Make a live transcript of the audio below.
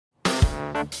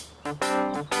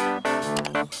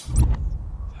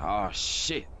Oh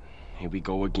shit. Here we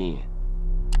go again.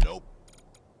 Nope.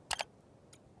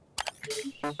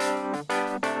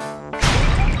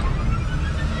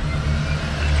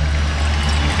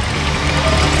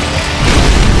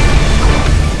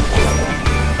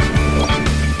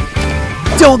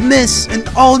 Don't miss an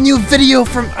all-new video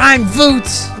from I'm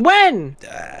Vootz. When?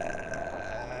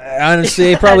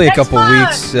 Honestly, probably a couple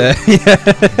weeks. Yeah.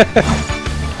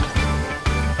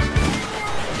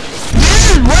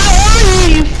 Where are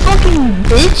you fucking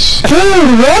bitch?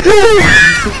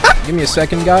 Give me a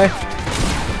second, guy.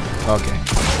 Okay.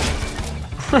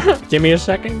 Give me a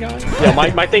second, guy. Yeah,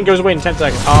 my thing goes away in 10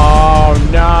 seconds. Oh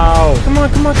no! Come on,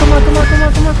 come on, come on, come on, come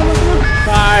on, come on, come on, come on.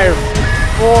 5,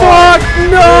 4. Fuck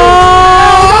no!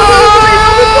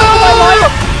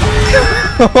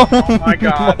 Oh my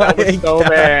god, that was so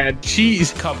bad.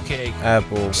 Cheese cupcake.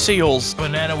 Apple. Seals.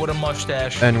 Banana with a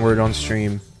mustache. N-word on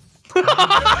stream. Oh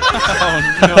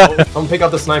no. I'm gonna pick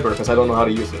out the sniper because I don't know how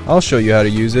to use it. I'll show you how to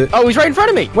use it. Oh, he's right in front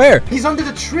of me. Where? He's under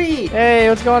the tree. Hey,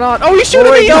 what's going on? Oh, he's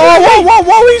shooting me! No, whoa, whoa,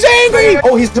 whoa, he's angry!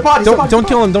 Oh, he's the bot. Don't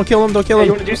kill him, don't kill him, don't kill Hey,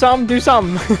 you him. wanna do something? Do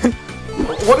something.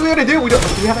 What are we gonna do? We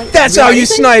have That's how you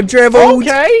snipe, Drevo.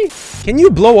 Okay. Can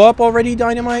you blow up already,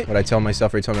 Dynamite? What I tell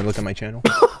myself every time I look at my channel.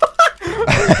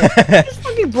 Just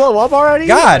fucking blow up already?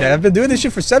 God, I've been doing this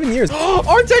shit for 7 years.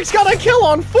 Artex got a kill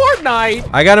on Fortnite!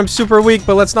 I got him super weak,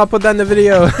 but let's not put that in the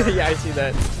video. Yeah, I see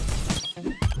that.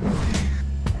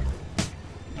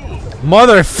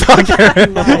 Motherfucker!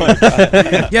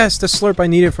 Yes, the slurp I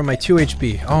needed for my 2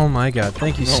 HP. Oh my god,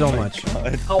 thank you so much.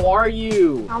 How are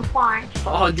you? I'm fine.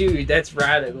 Oh, dude, that's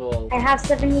radical. I have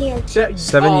 7 years.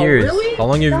 7 years. Really? How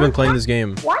long have you been playing this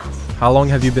game? What? How long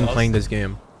have you been playing this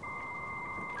game?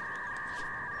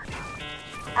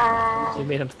 You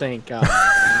made him think. Oh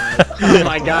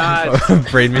my god.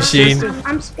 Brain machine.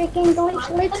 I'm speaking English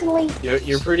literally.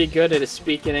 You're pretty good at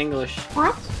speaking English.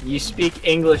 What? You speak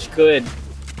English good.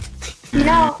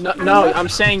 No. No, I'm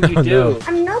saying you do. No.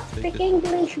 I'm not speaking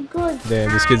English good.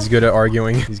 Damn, this kid's good at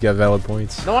arguing. He's got valid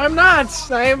points. No, I'm not.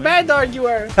 I am a bad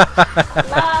arguer.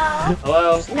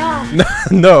 Hello? Hello? No.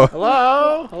 No.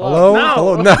 Hello? Hello? No.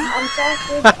 Hello? No. I'm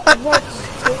talking Vootz.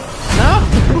 No.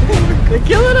 They're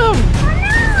killing him.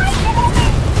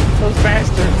 Those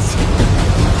bastards.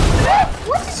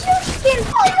 What is your skin?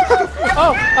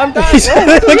 Oh, I'm done.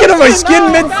 Look at my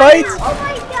skin mid-fight. Oh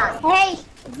my god. Hey,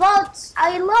 Vootz,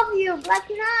 I love you, black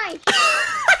and white.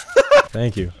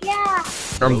 Thank you. Yeah.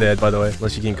 I'm dead, by the way,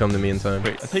 unless you can come to me in time.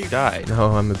 Wait, I thought you died. No,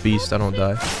 I'm a beast. I don't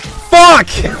die. Fuck!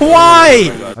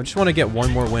 Why? I just want to get one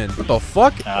more win. What the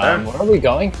fuck? Where are we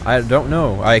going? I don't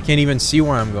know. I can't even see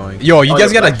where I'm going. Yo, you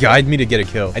guys gotta guide me to get a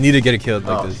kill. I need to get a kill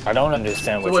like this. I don't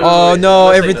understand what Oh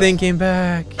no, everything came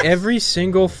back. Every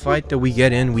single fight that we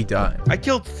get in, we die. I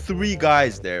killed 3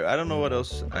 guys there. I don't know what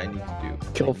else I need to do.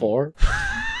 Kill 4.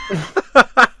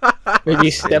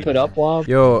 Maybe step it up, Wob.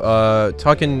 Yo,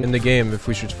 talking in the game if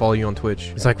we should follow you on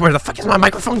Twitch. He's like, where the fuck is my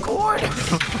microphone cord?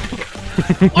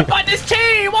 What about this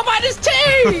team? What about this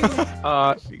team?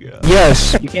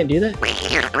 Yes. You can't do that?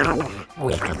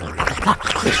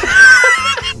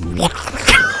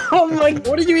 Oh my,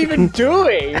 what are you even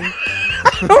doing?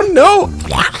 I don't know.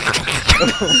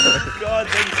 God,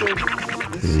 that's so...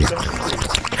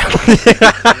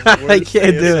 I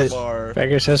can't do it.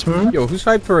 Beggar says, Yo, who's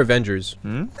hyped for Avengers?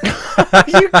 Are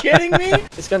you kidding me?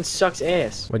 This gun sucks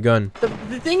ass. What gun? The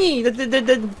thingy,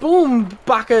 the boom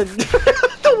baka.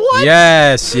 The what?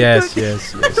 Yes.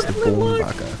 The boom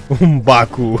baka. Boom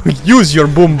baku. Use your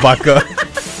boom baka.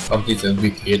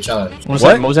 Mozambique challenge. What's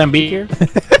What? that, Mozambique here?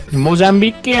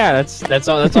 Mozambique? Yeah, that's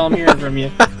all I'm hearing from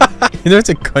you. You know it's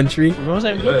a country?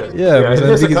 Mozambique? Yeah, it is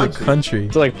Mozambique a is a country.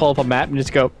 So like pull up a map and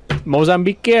just go,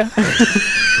 Mozambique?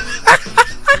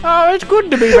 Oh, it's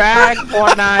good to be back,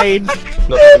 Fortnite.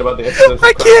 Not thinking about the incidents.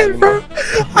 I can't, bro.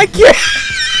 I can't.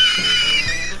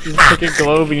 You just take a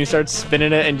globe and you start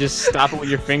spinning it and just stop it with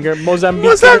your finger. Mozambique.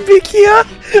 Mozambique, yeah.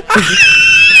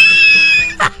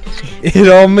 It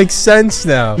all makes sense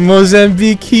now.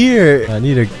 Mozambique here. I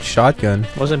need a shotgun.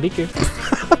 Mozambique.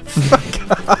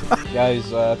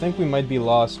 Guys, I think we might be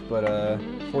lost, but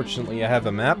fortunately I have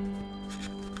a map.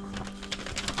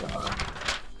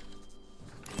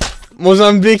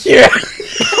 Mozambique here.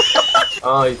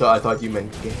 Oh, I thought you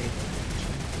meant gay.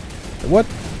 What?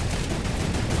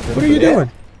 What are you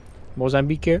doing?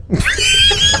 Mozambique here.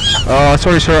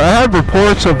 Sorry, sir. I have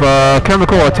reports of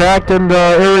chemical attack in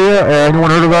the area.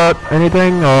 Anyone heard about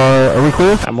anything? Are we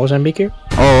clear? Mozambique here.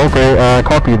 Oh, okay,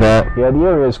 copy that. Yeah, the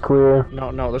area is clear.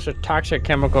 No, there's a toxic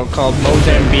chemical called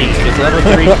Mozambique. It's level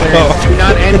 3 clear. Do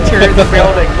not enter the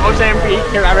building. Mozambique,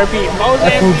 here, I repeat,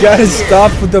 Mozambique. You gotta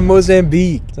stop with the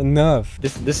Mozambique. It's enough.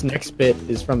 This next bit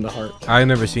is from The Heart. I've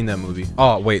never seen that movie.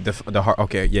 Oh, wait, the heart.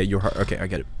 Okay, yeah, your heart. Okay, I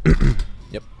get it.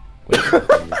 Yep.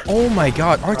 Oh my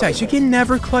god, Artax, you can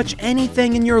never clutch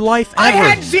anything in your life ever. I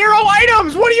had 0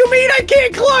 items! What do you mean I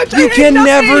can't clutch? You can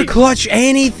never clutch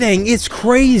anything. It's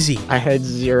crazy. I had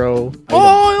 0 items.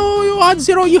 Oh, you had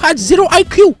 0. You had 0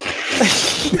 IQ.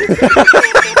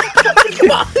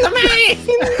 Come on, man!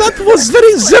 That was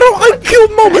very 0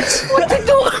 IQ moment. What you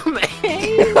doing, man?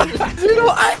 0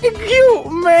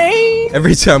 IQ, man!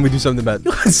 Every time we do something bad,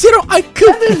 you had 0 IQ.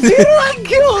 0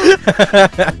 IQ!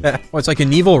 Oh, it's like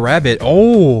an evil rabbit.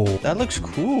 Oh. That looks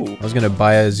cool. I was gonna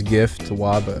buy as gift to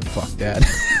Wab, but fuck that.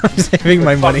 I'm saving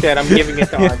my money. Fuck that, I'm giving it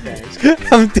to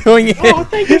Artax. I'm doing it. Oh,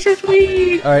 thank you, so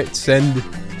sweet! Alright, send.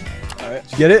 Alright.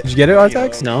 Did you get it? Did you get it,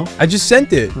 Artax? No. I just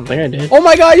sent it. I don't think I did. Oh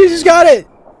my god, you just got it!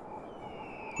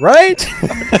 Right?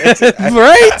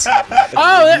 Right?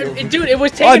 Oh, dude, it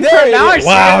was taken there from it now. is.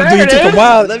 Wow, dude, it took a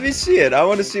while. Let me see it. I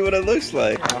want to see what it looks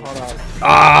like.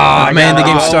 Ah, man, the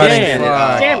game's starting.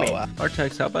 Damn it.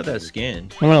 Artax, how about that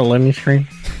skin? I'm gonna let me screen.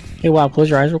 Hey, wow,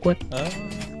 close your eyes real quick.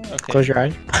 Okay. Close your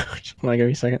eyes. Hold on, give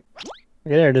me a second.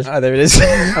 Okay, there it is. Ah, there it is.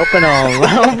 Open them.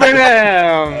 Open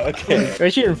them. Okay. Are you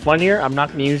shooting fun here? I'm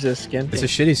not gonna use this skin. It's a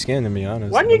shitty skin, to be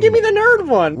honest. Why didn't you give me the nerd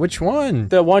one? Which one?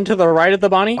 The one to the right of the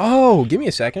bunny? Oh, give me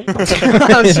a second.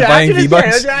 Buying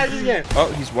V-Bucks.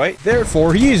 Oh, he's white.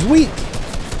 Therefore, he is weak.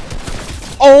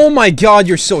 Oh my god,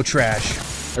 you're so trash.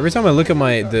 Every time I look at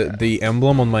my the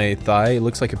emblem on my thigh, it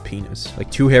looks like a penis. Like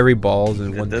 2 hairy balls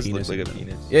and It 1 does penis. look like a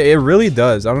penis. Yeah, it really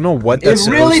does. I don't know what that's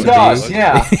It really supposed to does, be.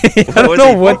 yeah. I don't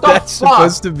know what the that's fuck?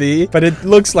 supposed to be, but it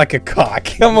looks like a cock.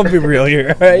 I'm gonna be real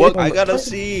here, right? What? I gotta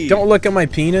see. Don't look at my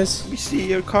penis. Let me see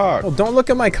your cock. Oh, don't look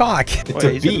at my cock. It's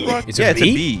a bee. It's Yeah, a it's a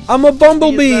bee? bee. I'm a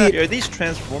bumblebee. Are these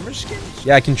Transformer skins?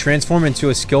 Yeah, I can transform into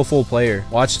a skillful player.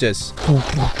 Watch this.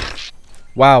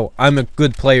 Wow, I'm a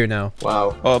good player now.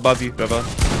 Wow. Oh, above you, above.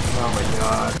 Oh my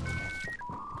god.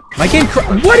 My game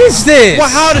what is this?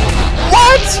 What?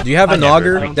 Do you have a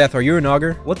never- nogger? Death, are you a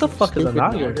nogger? What the fuck is a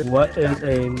nogger? What is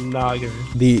a nogger?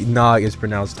 The nog is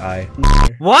pronounced I.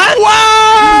 What?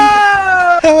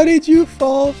 How did you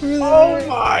fall for that? Oh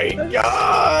my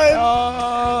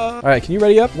god! Alright, can you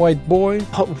ready up, white boy?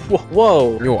 Oh,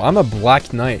 whoa. Yo, I'm a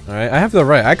black knight, alright? I have the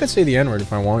right. I could say the N-word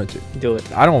if I wanted to. Do it.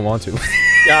 I don't want to.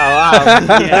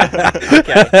 Yeah.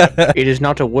 Okay. It is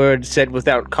not a word said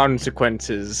without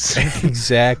consequences.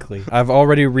 Exactly. I've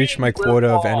already reached my quota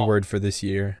of N-word for this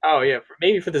year. Oh yeah,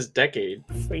 maybe for this decade.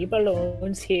 Free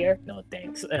balloons here. No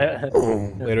thanks.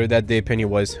 Later that day,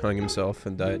 Pennywise hung himself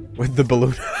and died with the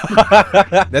balloon.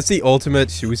 That's the ultimate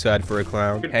suicide for a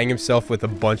clown. Hang himself with a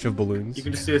bunch of balloons. You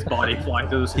can just see his body flying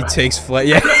through the sky. He takes flight.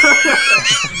 Yeah.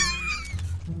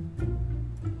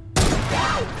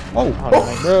 Oh.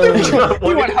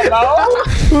 You went hello?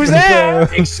 Who's there?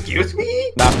 Excuse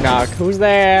me? Knock knock. Who's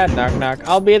there? Knock knock.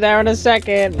 I'll be there in a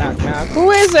second. Knock knock.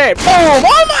 Who is it? Boom! Oh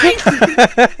my!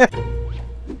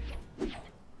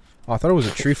 Oh, I thought it was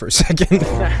a tree for a second.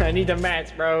 I need a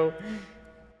match, bro.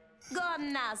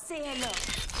 Now, say hello.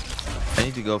 I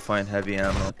need to go find heavy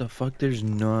ammo. What the fuck? There's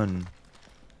none.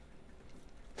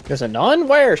 There's a nun?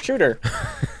 Where? Shoot her.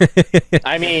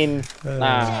 I mean,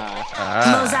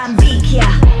 Mozambique,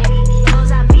 yeah.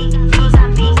 Mozambique,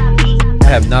 Mozambique. I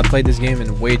have not played this game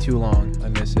in way too long. I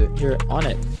miss it. you're on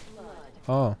it.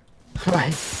 Oh.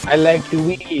 I like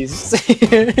Louise.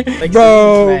 Like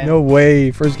Bro, Louise, man. no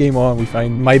way. First game on, we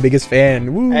find my biggest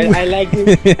fan. Woo. I like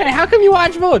you. Hey, how come you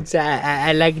watch Vootz?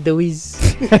 I like Louise.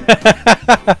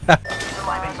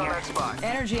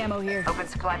 Energy ammo here. Open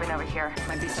supply bin over here.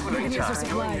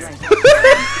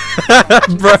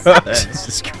 Bro,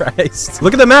 Jesus Christ.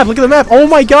 Look at the map, look at the map. Oh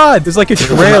my god, there's like a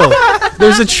trail.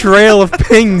 There's a trail of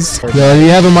pings. Yo, do you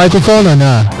have a microphone or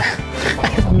not?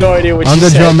 No idea what I'm you the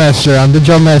said. drum master. I'm the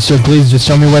drum master. Please just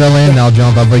show me where to land and I'll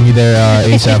jump. I'll bring you there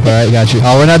ASAP. Alright, got you.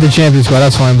 Oh, we're not the champion squad.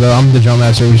 That's fine, bro. I'm the drum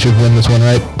master. We should win this one,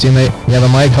 right? Teammate, you have a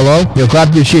mic? Hello? Yo,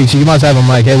 clap your cheeks. You must have a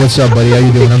mic. Hey, what's up, buddy? How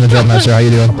you doing? I'm the drum master. How you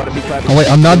doing? Oh, wait.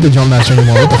 I'm not the drum master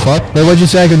anymore. What the fuck? Wait, what'd you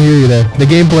say? I couldn't hear you there. The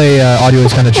gameplay audio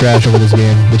is kind of trash over this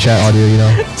game. The chat audio, you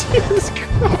know. Jesus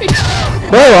Christ.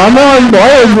 Bro, I'm on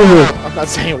fire. I'm not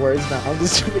saying words now. I'm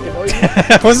just making noise.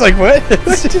 I was like, what?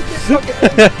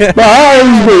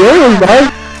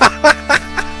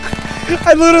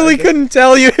 I literally couldn't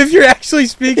tell you if you're actually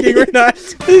speaking or not.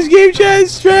 This game chat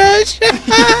is trash.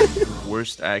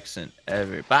 Worst accent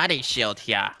Everybody shield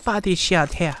here. Body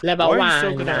shot here. Level Why are you so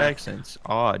 1. good at accents?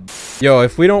 Odd. Yo,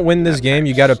 if we don't win this game,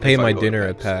 you gotta pay my dinner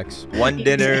at PAX. One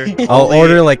dinner. I'll only-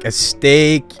 order like a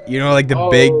steak, you know, like the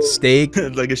big steak.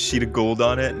 like a sheet of gold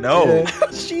on it. No.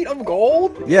 Sheet of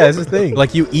gold? Yeah, it's the thing.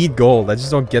 Like you eat gold. I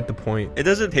just don't get the point. It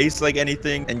doesn't taste like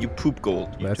anything, and you poop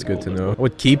gold. You That's do good to gold. know. I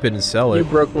would keep it and sell You it.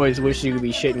 broke boys wish you could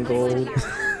be shitting gold.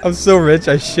 I'm so rich,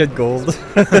 I shit gold.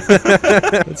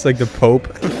 It's like the Pope.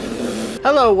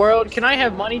 Hello world, can I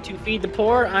have money to feed the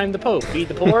poor? I'm the Pope. Feed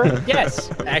the poor? Yes.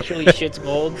 Actually shit's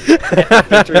gold.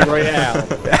 Victory Royale.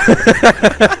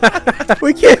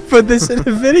 We can't put this in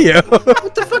a video.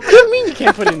 What the fuck do you mean you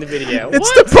can't put it in the video? It's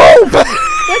What? the Pope!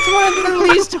 That's one of the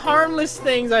least harmless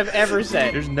things I've ever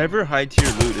said. There's never high tier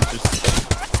loot. It's just a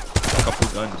couple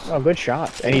guns. Oh, good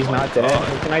shot. And he's not dead.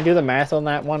 God. Can I do the math on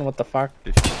that one? What the fuck?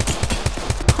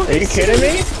 50. Are you kidding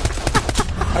me?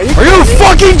 Are you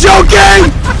fucking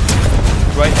joking?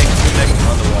 Right next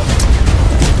on the wall.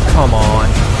 Come on.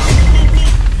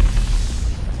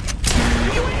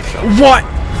 What?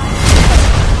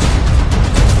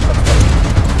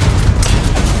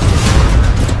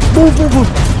 Move, move, move.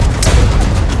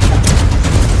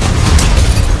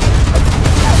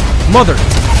 Mother.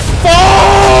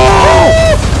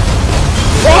 Oh!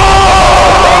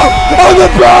 Oh! I'm the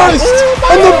best!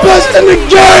 I'm the best in the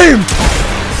game!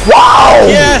 Wow!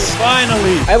 Yes,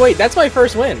 finally. Wait, that's my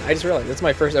first win. I just realized that's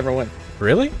my first ever win.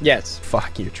 Really? Yes.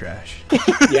 Fuck, you're trash.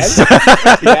 Yes.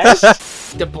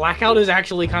 Yes. The blackout is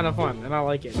actually kind of fun, and I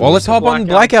like it. Well, let's hop on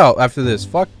Blackout after this.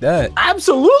 Fuck that.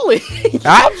 Absolutely.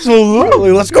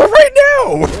 Absolutely. Let's go right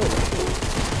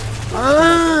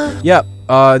now. Yep.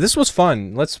 This was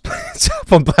fun. Let's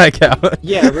hop on Blackout.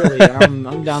 Yeah, really.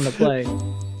 I'm down to play.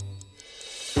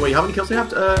 Wait, how many kills do you have,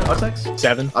 Artex?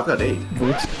 7. I've got 8.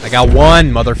 I got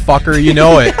 1, motherfucker. You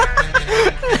know it.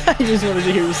 I just wanted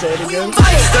to hear you say it again.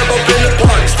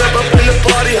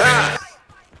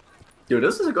 Dude,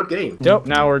 this is a good game. Nope,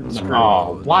 now we're screwed.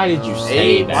 Oh, why did you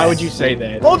say that? Why would you say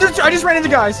that? Oh, I just ran into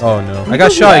guys. Oh no. I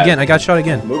got shot again. I got shot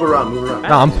again. Move around, move around.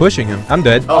 No, I'm pushing him. I'm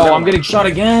dead. Oh, I'm getting shot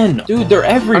again. Dude, they're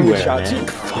everywhere, shot man.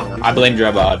 too. I blame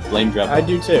Drebod. Blame Drebod. I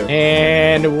do too.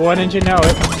 And wouldn't you know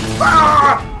it?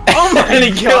 Oh my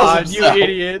God, you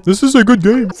idiot. This is a good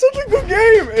game. Such a good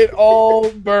game. It all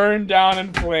burned down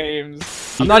in flames.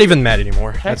 I'm not even mad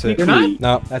anymore. That's it. You're not?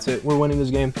 No, that's it. We're winning this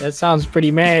game. That sounds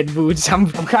pretty mad, Vootz. I'm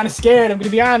kind of scared. I'm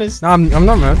gonna be honest. No, I'm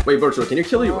not mad. Wait, Virtual, can you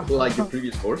kill your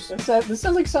previous horse? This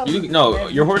sounds like something. No,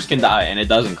 your horse can die, and it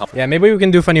doesn't come. Yeah, maybe we can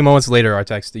do funny moments later,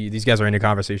 Artex. These guys are in a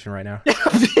conversation right now.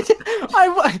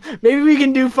 Maybe we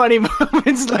can do funny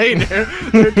moments later.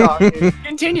 They're talking.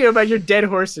 Continue about your dead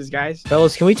horses, guys.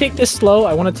 Fellas, can we take this slow?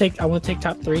 I want to take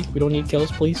top 3. We don't need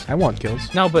kills, please. I want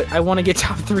kills. No, but I want to get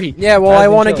top 3. Yeah, well, I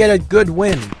want to get a good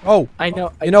win. Oh, I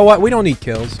know. you know what? We don't need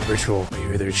kills. Virtual,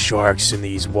 maybe there's sharks in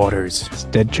these waters. It's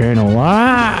dead channel. Give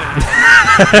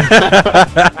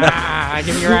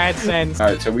me your AdSense. All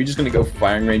right, so we're just gonna go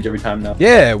firing range every time now.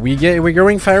 Yeah, we're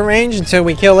going fire range until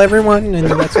we kill everyone, and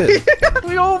that's it.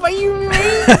 We all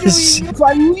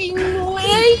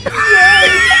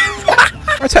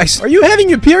Artex, are you having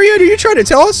your period? Are you trying to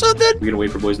tell us something? We're gonna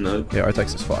wait for boys in the hood. Yeah,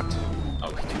 Artex is fucked.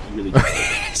 Oh, dude, you really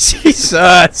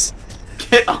Jesus.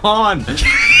 get on.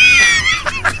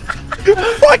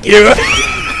 Fuck you.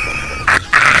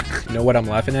 You know what I'm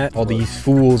laughing at? All these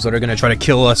fools that are gonna try to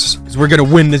kill us, because we're gonna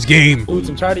win this game. Vootz,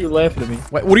 I'm tired of you laughing at me.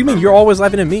 What do you mean? You're always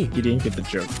laughing at me. You didn't get the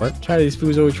joke. What? I'm tired of these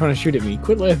fools always trying to shoot at me.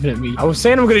 Quit laughing at me. I was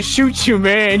saying I'm gonna shoot you,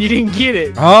 man. You didn't get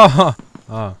it. I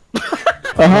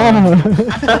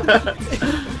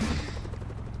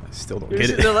still don't get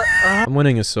it. I'm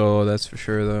winning a solo, that's for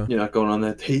sure, though. You're not going on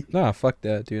that date. Nah, fuck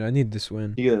that, dude. I need this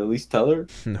win. You gonna at least tell her?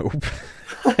 Nope.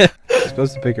 I'm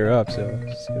supposed to pick her up, so I'm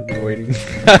just gonna be waiting.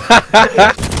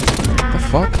 The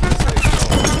fuck?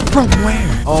 From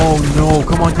where? Oh no,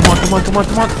 come on.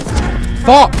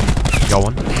 Fuck! Got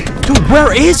one. Dude,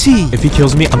 where is he? If he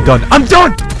kills me, I'm done. I'm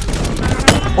done!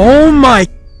 Oh my...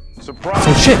 Surprise.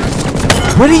 So shit.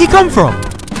 Where did he come from?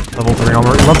 Level 3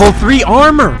 armor. Level 3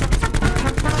 armor! What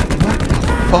the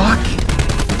fuck?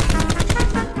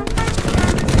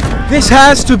 This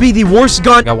has to be the worst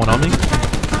gun. Got one on me.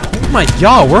 Oh my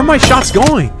god, where are my shots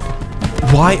going?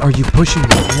 Why are you pushing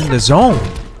me in the zone?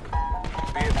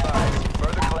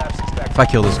 If I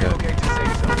kill this guy.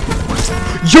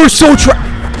 You're so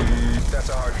That's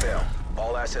a hard fail.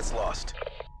 All assets lost.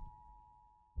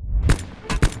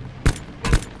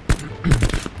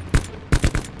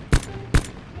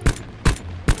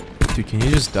 Dude, can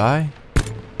you just die?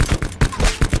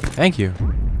 Thank you.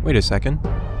 Wait a second.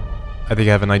 I think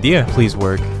I have an idea. Please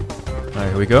work. Alright,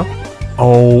 here we go.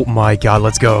 Oh my god,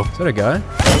 let's go. Is that a guy?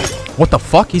 What the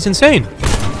fuck? He's insane.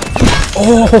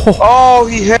 Oh,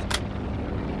 he hit.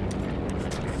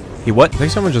 He what? I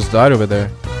think someone just died over there.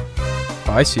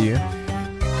 Oh, I see you.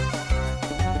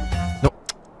 No.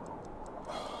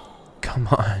 Come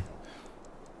on.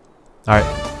 Alright.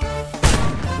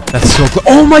 That's so close.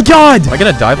 Oh my god! Am I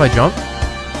gonna die if I jump?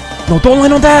 No, don't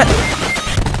land on that!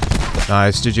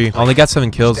 Nice, GG. I only got 7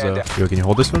 kills though. Yo, can you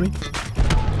hold this for me?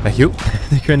 Thank you.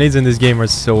 The grenades in this game are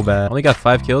so bad. I only got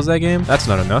 5 kills that game? That's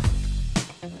not enough.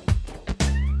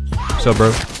 So, bro.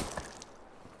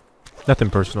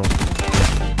 Nothing personal.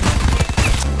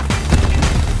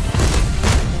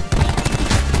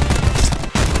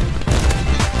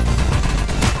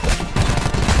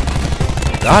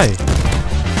 Die.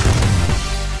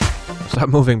 Stop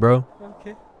moving, bro.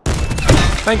 Okay.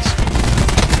 Thanks.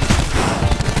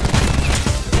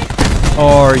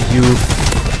 Are you...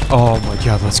 Oh my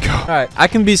god, let's go. Alright, I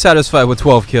can be satisfied with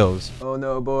 12 kills. Oh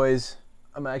no, boys.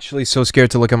 I'm actually so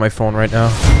scared to look at my phone right now.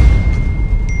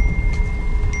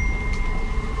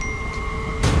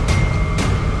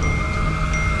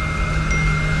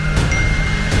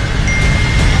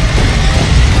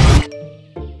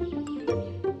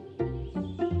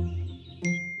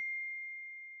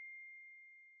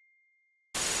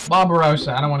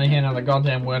 Barbarossa. I don't want to hear another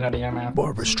goddamn word out of your mouth.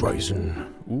 Barbara Streisand.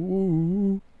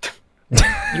 Ooh.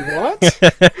 You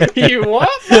what? You what,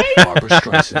 mate? Barbara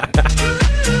Streisand.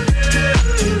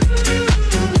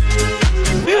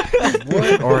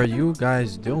 What are you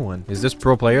guys doing? Is this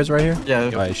pro players right here? Yeah.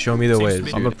 Alright, show me the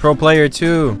ways. I'm a pro player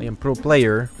too. I am pro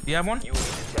player. You have one?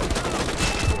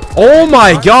 Oh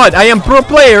my god, I am pro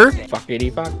player! Fuckity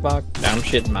fuck fuck. Now I'm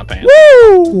shitting my pants.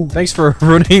 Woo! Thanks for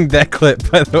ruining that clip,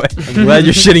 by the way. I'm glad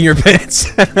you're shitting your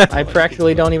pants. I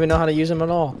practically don't even know how to use them at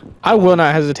all. I will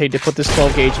not hesitate to put this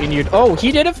 12 gauge in your... Oh,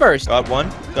 he did it first. Got 1.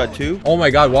 Got 2. Oh my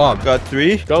god, Wob. Got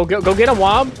 3. Go get him,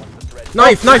 Wob.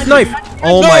 Knife, knife, knife!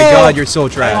 Oh my god, you're so I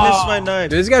trash. missed my knife.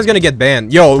 Dude, this guy's gonna get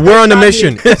banned. Yo, we're on a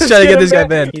mission. Let's try to get this guy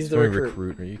banned. He's the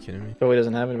recruit. Are you kidding me? So he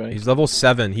doesn't have anybody. He's level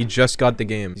 7. He just got the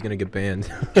game. He's gonna get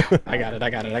banned. I got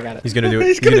it. He's gonna do it.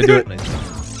 He's gonna do it.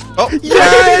 Oh,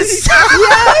 Yes!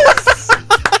 Yes!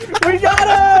 We got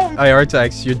him! Hi,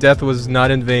 Artax. Your death was not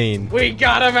in vain. We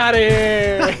got him out of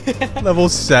here! Level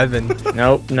 7.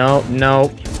 Nope.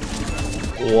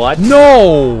 What?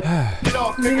 No!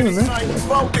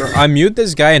 I mute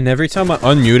this guy, and every time I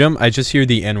unmute him, I just hear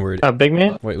the N-word. Big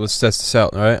man? Wait, let's test this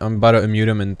out, alright? I'm about to unmute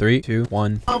him in 3, 2,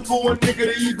 1.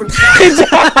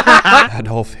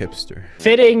 Adolf Hipster.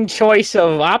 Fitting choice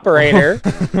of operator.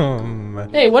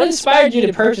 Hey, what inspired you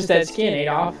to purchase that skin,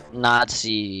 Adolf?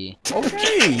 Nazi.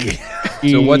 Okay.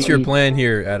 So what's your plan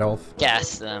here, Adolf?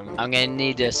 Gas them. I'm gonna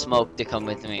need the smoke to come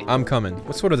with me. I'm coming.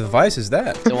 What sort of device is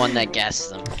that? The one that gassed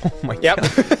them. Oh my god.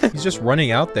 He's just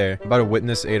running out there. I'm about to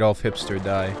witness Adolf Hipster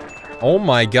die. Oh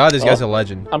my god, this guy's a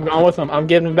legend. I'm going with him. I'm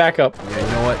giving him back up. Yeah,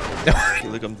 you know what? I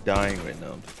feel like I'm dying right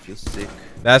now. I feel sick.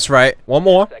 That's right. One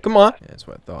more. Come on. Yeah, that's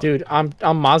what I thought. Dude, I'm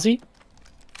Mozzie.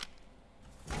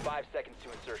 5 seconds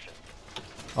to insertion.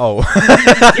 Oh.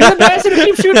 You're the bastard who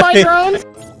keeps shooting my drones?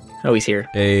 Oh, he's here.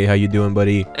 Hey, how you doing,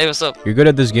 buddy? Hey, what's up? You're good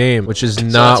at this game, which is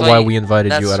not why we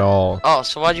invited you at all. Oh,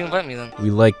 so why'd you invite me then? We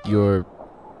like your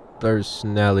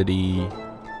personality.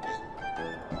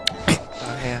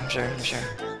 Okay, I'm sure.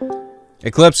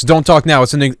 Eclipse, don't talk now.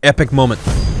 It's an epic moment.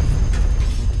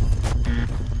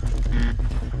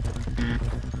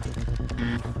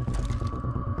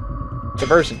 The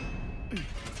person.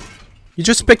 You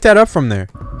just picked that up from there.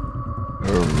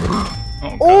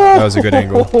 Oh, that was a good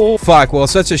angle. Fuck, well,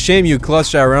 it's such a shame you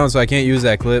clutched that round, so I can't use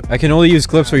that clip. I can only use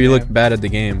clips where you look bad at the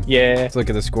game. Yeah. Let's look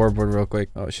at the scoreboard real quick.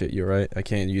 Oh shit, you're right. I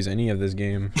can't use any of this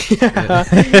game. Oh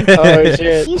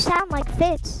shit. You sound like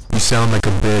Fitz. You sound like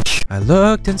a bitch. I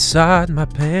looked inside my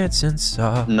pants and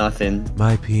saw Nothing.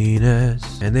 my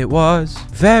penis, and it was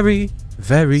very,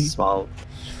 very small.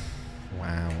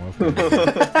 Wow.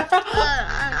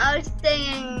 I was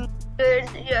saying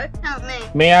your account name.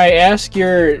 May I ask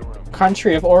your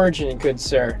country of origin, good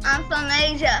sir? I'm from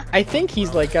Asia. I think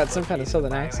he's like got some kind of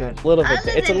southern accent. A little bit. I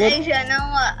live It's a in little. Asia, know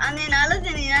what? I mean, I live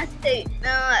in the United States, know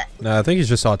what? No, I think he's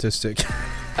just autistic.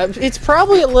 It's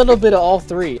probably a little bit of all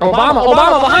three. Obama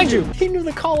behind you. He knew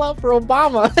the call out for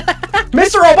Obama.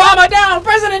 Mr. Obama down,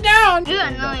 President down. You're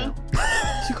annoying.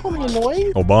 Did you call me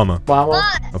annoying? Obama.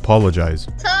 What? Apologize.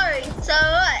 Sorry, so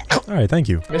what? Alright, thank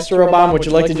you. Mr. Obama, would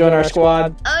you like to join our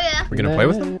squad? Oh yeah. We're gonna play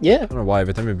with him? Yeah. I don't know why.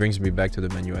 Every time it brings me back to the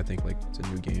menu, I think like it's a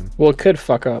new game. Well, it could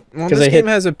fuck up. Well, this game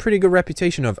has a pretty good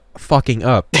reputation of fucking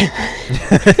up.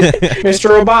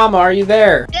 Mr. Obama, are you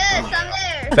there? Yes, I'm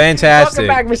there. Fantastic.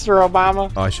 Welcome back, Mr.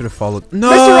 Obama. Oh, I should have followed.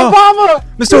 No! Mr. Obama!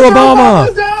 Mr.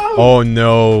 Obama! Down! Oh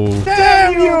no.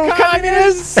 Damn, you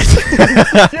communist!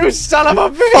 You son of a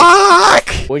bitch!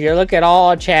 Fuck! Would you look at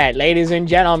all chat, ladies and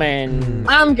gentlemen?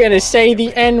 I'm gonna say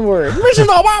the N-word. Mr.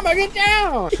 Obama, get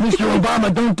down! Mr.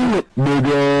 Obama, don't do it,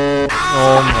 nigga.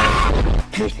 Oh my.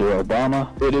 Mr. Obama,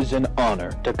 it is an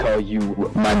honor to call you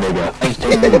my nigga.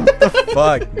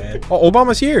 Fuck, man. Oh,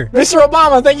 Obama's here. Mr.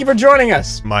 Obama, thank you for joining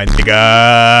us. My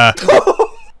nigga.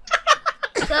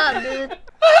 What's up, dude?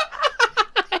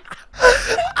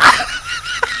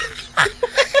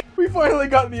 We finally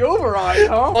got the override,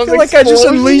 huh? I feel like I just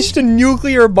unleashed a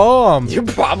nuclear bomb. You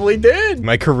probably did.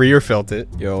 My career felt it.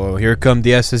 Yo, here come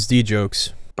the SSD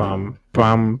jokes. Bum,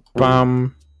 bum,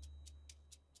 bum.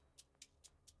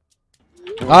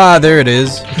 Ah, there it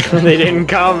is. They didn't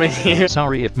call me.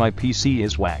 Sorry if my PC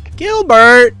is whack.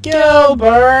 Gilbert!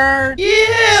 Gilbert!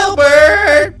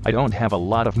 Gilbert! I don't have a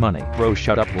lot of money. Bro,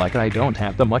 shut up like I don't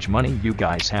have the much money you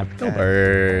guys have.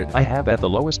 Gilbert. I have at the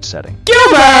lowest setting.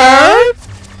 Gilbert!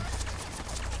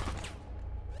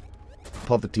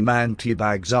 Poverty man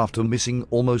teabags after missing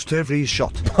almost every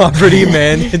shot. Poverty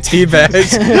man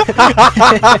teabags.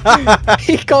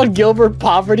 He called Gilbert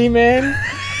Poverty Man?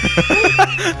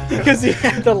 Because he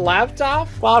had the laptop?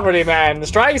 Poverty Man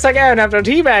strikes again after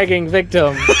teabagging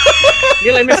victim.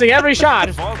 Nearly missing every shot.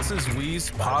 Voltz's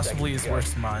wheeze possibly is worse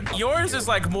than mine. Yours is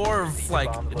like more of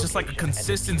like, just like a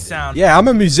consistent sound. Yeah, I'm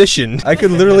a musician. I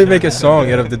could literally make a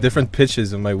song out of the different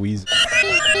pitches of my wheeze.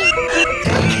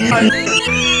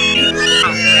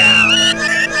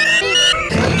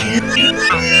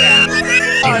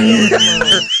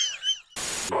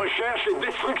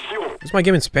 What's my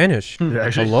game in Spanish?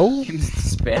 Hello?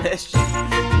 Spanish?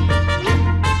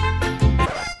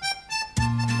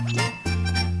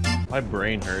 My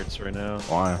brain hurts right now.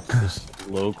 Why? This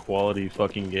low quality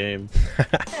fucking game.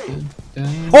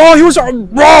 Oh, he was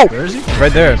bro! Where is he?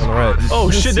 Right there, on the right. Oh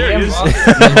shit, there he is.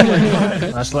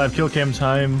 Last live kill cam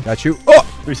time. Got you. Oh!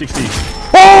 360.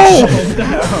 Oh! What the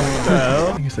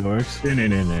hell? I guess it works.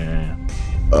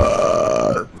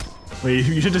 Wait,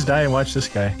 you should just die and watch this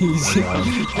guy. He's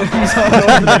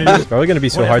probably gonna be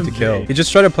so hard to kill. He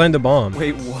just tried to plant the bomb.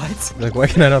 Wait, what? Like, why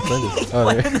can I not plant it?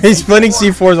 Oh, there. He's planting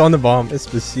C4s on the bomb.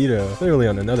 Despacito. Clearly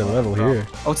on another level here.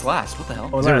 Oh, it's last. What the hell?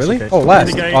 Is it really? Okay. Oh,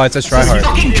 last. Oh, it says try hard.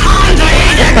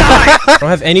 I don't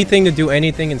have anything to do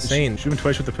anything insane. Shoot him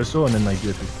twice with the pistol and then like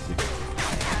do a 360.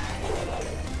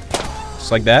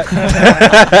 Just like that.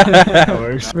 That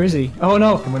works. Where is he? Oh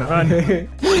no! I'm gonna run.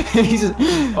 He's just,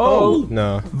 oh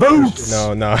No. Vootz!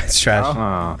 No, it's trash.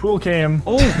 Pool cam.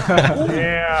 Oh.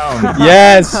 Damn.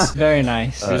 Yes! very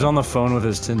nice. He's on the phone with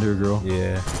his Tinder girl.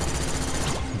 Yeah.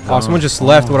 Oh, someone just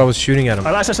left when I was shooting at him.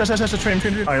 Alright, train.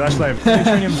 Alright, last live.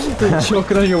 Train him.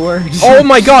 Choking on your words. Oh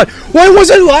my god! Why was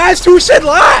it last? Who said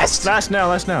last? Last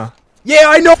now. Yeah,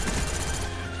 I know!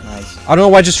 Nice. I don't know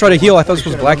why I just tried to heal. I thought this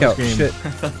was blackout. Shit.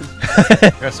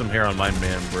 I got some hair on my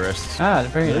man breasts. Ah,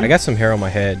 very nice. I got some hair on my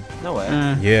head. No way.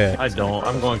 Yeah. I don't.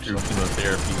 I'm going through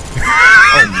chemotherapy.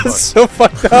 That's so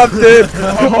fucked up, dude.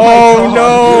 Oh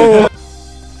no!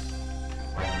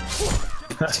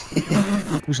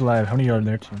 Who's alive? How many are in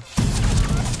there, team?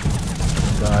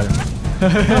 God.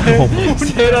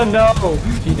 They don't know.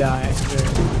 He died.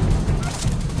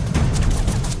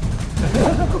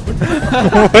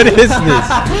 What is this?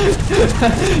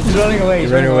 He's running away.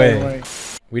 He's running away.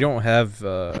 We don't have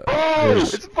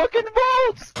It's fucking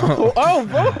Vootz! Oh,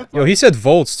 Vootz! Yo, he said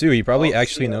Volts too. He probably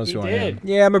actually knows who I am.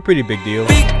 Yeah, I'm a pretty big deal.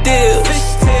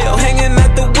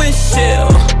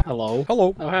 Hello.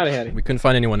 Hello. Oh, howdy. We couldn't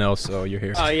find anyone else, so you're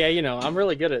here. Oh, yeah, you know, I'm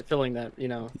really good at filling that, you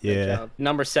know. Yeah. job.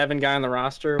 Number 7 guy on the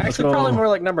roster. Actually, probably more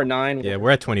like number 9. Yeah, we're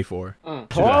at 24.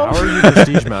 How are you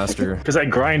Prestige Master? Because I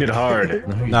grinded hard.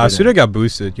 Nah, Suda got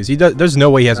boosted because he does. There's no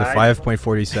way he has a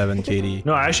 5.47 KD.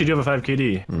 No, I actually do have a 5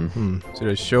 KD.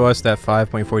 Suda, show us that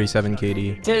 5.47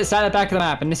 KD. It's at the back of the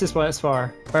map, and this is what it's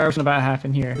for. Fireworks in about half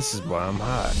in here. This is why I'm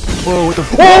hot. Whoa, what the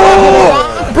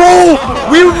f— Bro!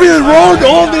 We've been wrong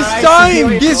all this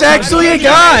time! He's actually a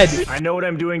god! I know what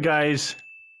I'm doing, guys.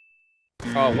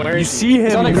 Oh, where You is see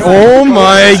him? Oh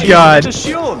my god! It's a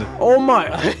shield! Oh my!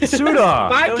 Suda!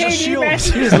 5 KD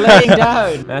Master! He's laying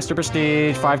down. Master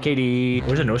Prestige, 5 KD.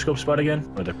 Where's the no scope spot again?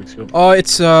 Or the quick scope? Oh,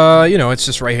 it's you know, it's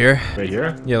just right here. Right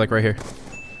here? Yeah, like right here.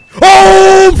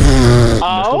 Oh!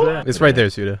 Oh! It's right there,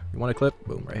 Suda. You want a clip?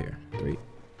 Boom, right here. 3,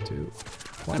 2,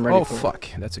 1. I'm ready Oh for it. fuck,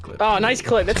 that's a clip. Oh, nice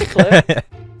clip. That's a clip.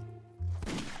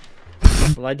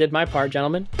 Well, I did my part,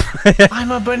 gentlemen. I'm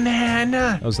a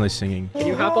banana! That was nice singing. Can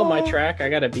you hop on my track? I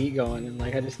got a beat going, and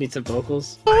like I just need some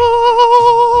vocals. Oh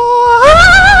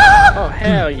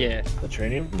hell yeah! The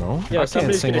training? No, Yo, I can't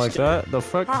somebody's sing gonna like that. The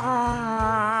fuck?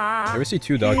 Ever see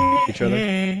two dogs each other?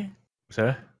 What's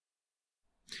that?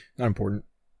 Not important.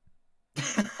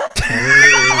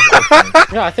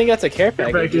 Yeah, I think that's a care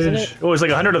package, isn't it? Oh, it's like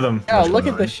 100 of them. Oh, look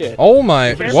at this shit. Oh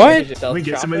my, what? Can we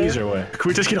get some of these or what? Can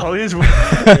we just get all these? Don't worry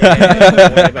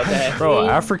about that. Bro,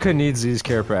 Africa needs these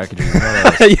care packages.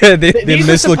 Yeah, they These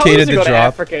were supposed mislocated to the go to drop.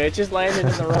 Africa. It just landed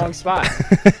in the wrong spot.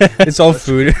 It's all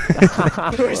food.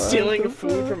 We're stealing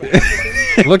food from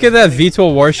Africa. Look at that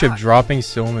VTOL warship dropping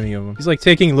so many of them. He's like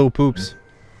taking little poops.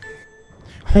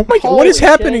 Oh my god, what is Holy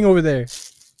happening shit. over there?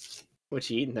 What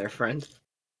you eating there, friend?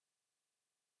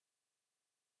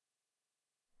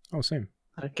 Oh, same.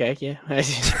 Okay, yeah.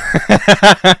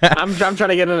 I'm trying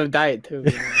to get on a diet too.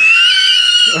 You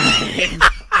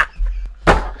know?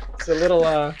 It's a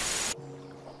little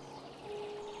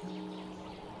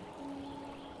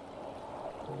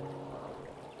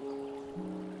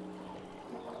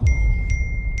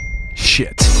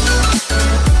Shit.